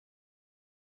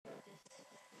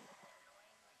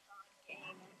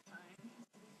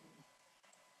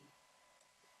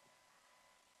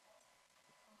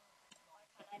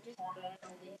burn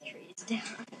all these trees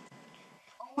down.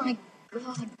 Oh my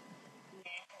god.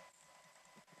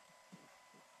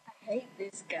 I hate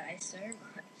this guy so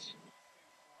much.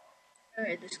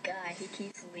 Oh, this guy, he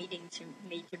keeps leading to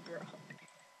me to Brock.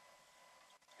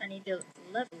 I need to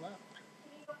level up.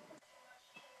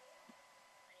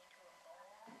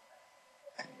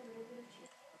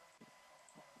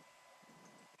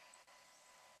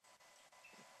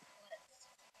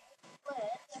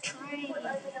 Let's train.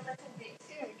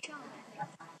 Here, John.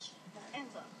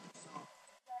 Emma.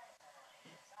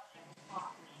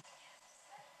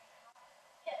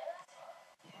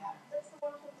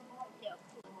 Yeah,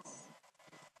 please.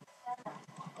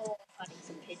 Oh, fighting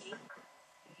some Pidgey.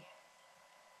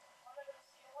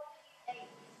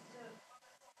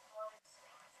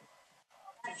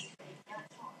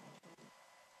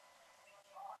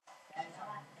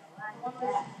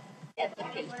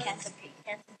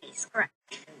 Caterpie, scratch.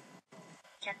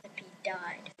 Caterpie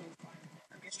died.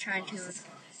 I'm just trying to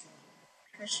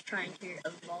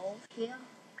evolve here.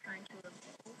 Trying to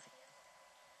evolve.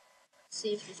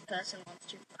 See if this person wants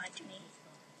to fight me.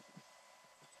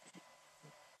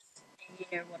 And you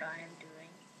know what I am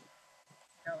doing.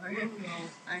 No,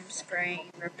 I'm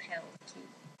spraying repel key.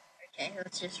 Okay,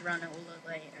 let's just run all the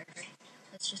way over.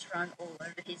 Let's just run all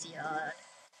over his yard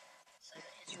so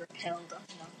that his repel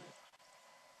doesn't know.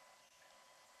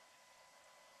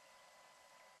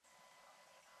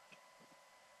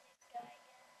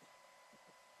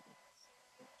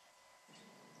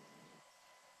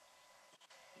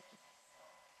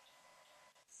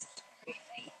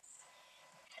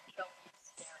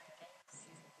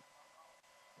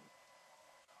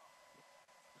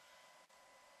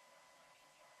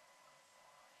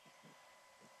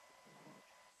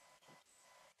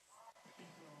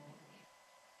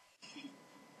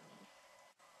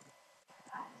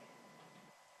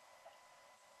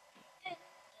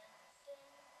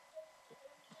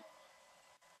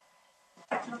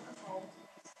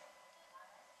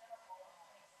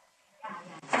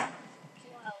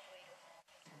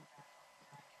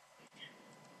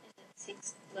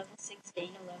 Level 16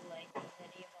 or level 18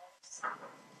 that he evolves.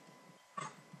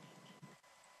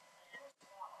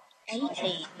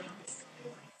 18.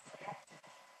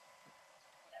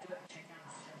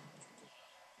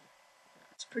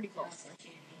 It's pretty bossy.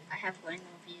 I have way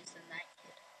more views than that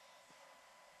kid.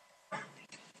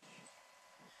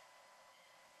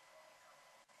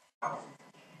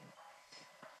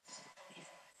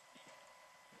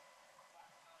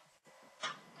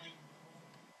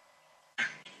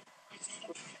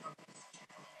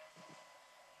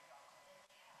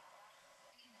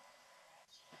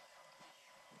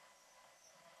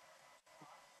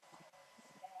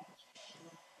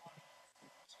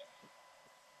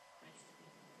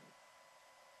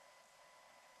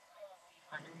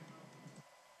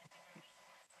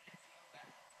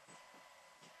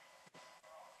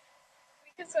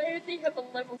 Because I only have a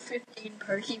level 15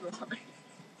 Pokemon.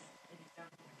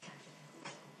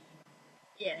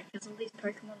 Yeah, because all these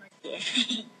Pokemon are dead.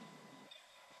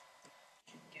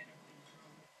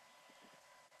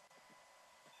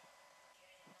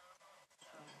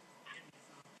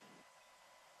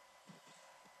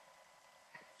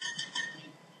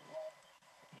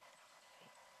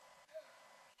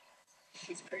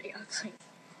 She's pretty ugly.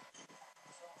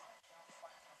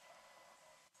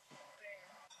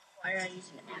 Why are I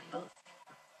using an apple?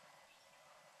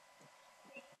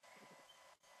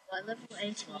 Why level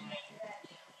 18?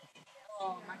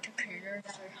 Oh, my computer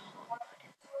is so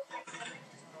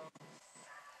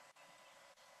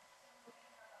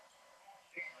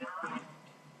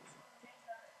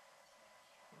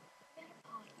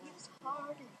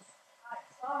hard.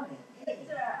 It's hard.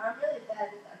 I'm really bad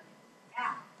at that.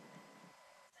 Yeah.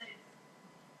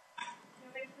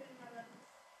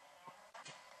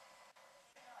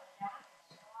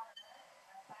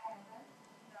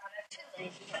 Too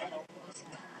lazy to edit this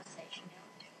conversation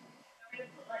out.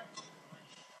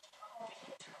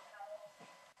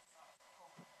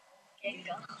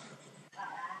 Gengar.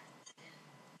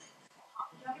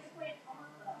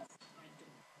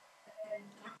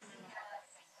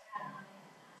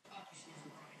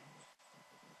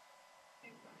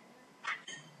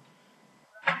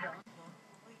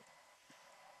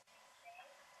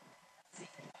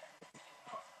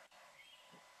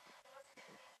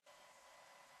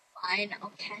 Fine,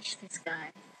 I'll catch this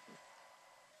guy.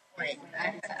 Wait,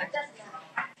 what?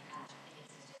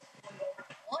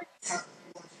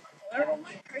 Where are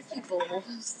my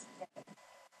Pokeballs?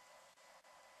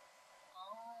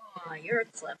 Oh, you're a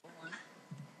clever one.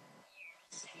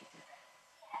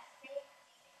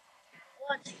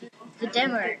 What? The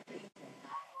demo.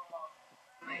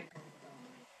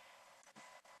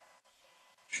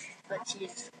 let's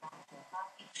use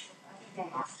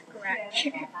Scratch.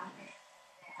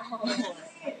 Oh,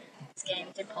 this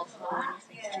game's impossible when you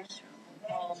think too strong.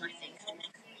 Oh, my thing's too strong.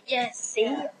 Yes,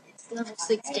 see? It's level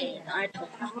 16. I told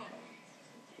you.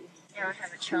 Now I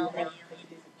have a Charmeleon.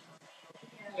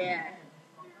 Yeah.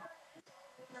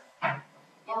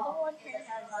 The other one who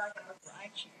has like a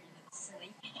Raichu that's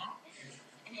sleeping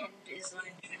and is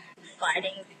like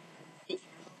fighting the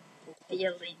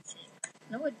Elite Six.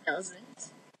 No, it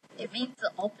doesn't. It means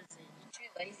the opposite. You're too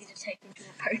lazy to take him to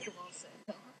a Pokemon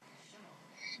Center.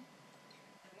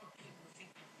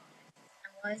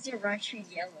 And why is your Raichu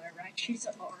yellow? Raichu's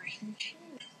orange.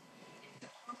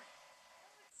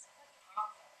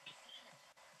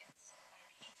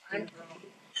 I'm wrong.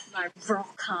 My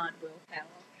rock hard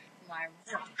willpower. My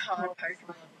rock hard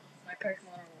Pokemon. My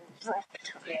Pokemon are rock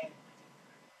type.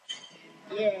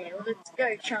 Yeah, let's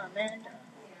go, Charmander.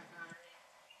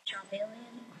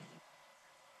 Charmeleon.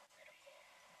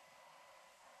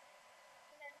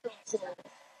 Oh, it's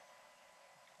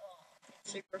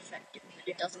super effective, but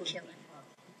it doesn't kill him.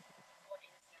 What is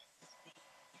this?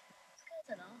 This guy's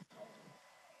an asshole.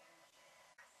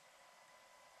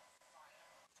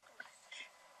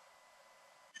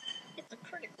 It's a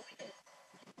critical hit.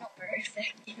 Not very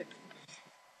effective.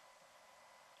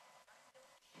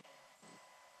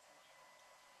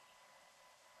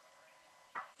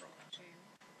 Rock Tomb.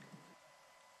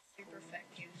 Super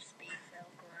effective. Speed Fell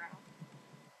Growl.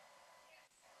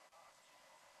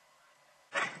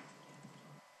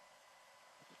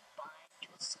 Bind to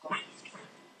a squeezed.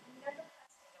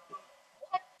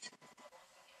 What?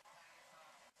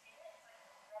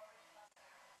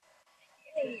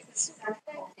 Hey, it's super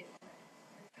effective.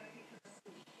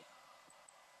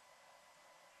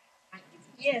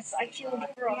 Yes, I killed a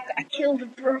Brock. I killed a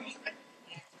Brock.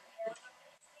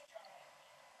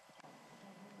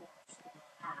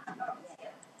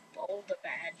 Boulder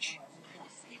badge.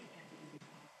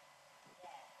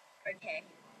 Okay.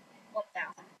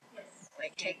 1000.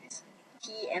 Wait, take this.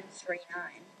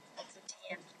 TM39. That's a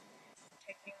TM.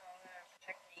 Technique.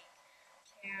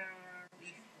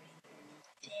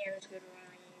 TM's good when I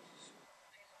use.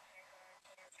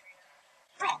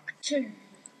 Rock 2!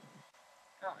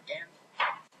 Oh, damn.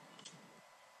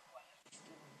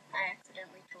 I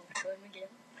accidentally told him again.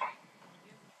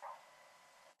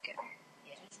 Okay.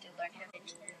 Yeah, we still don't have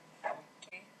internet.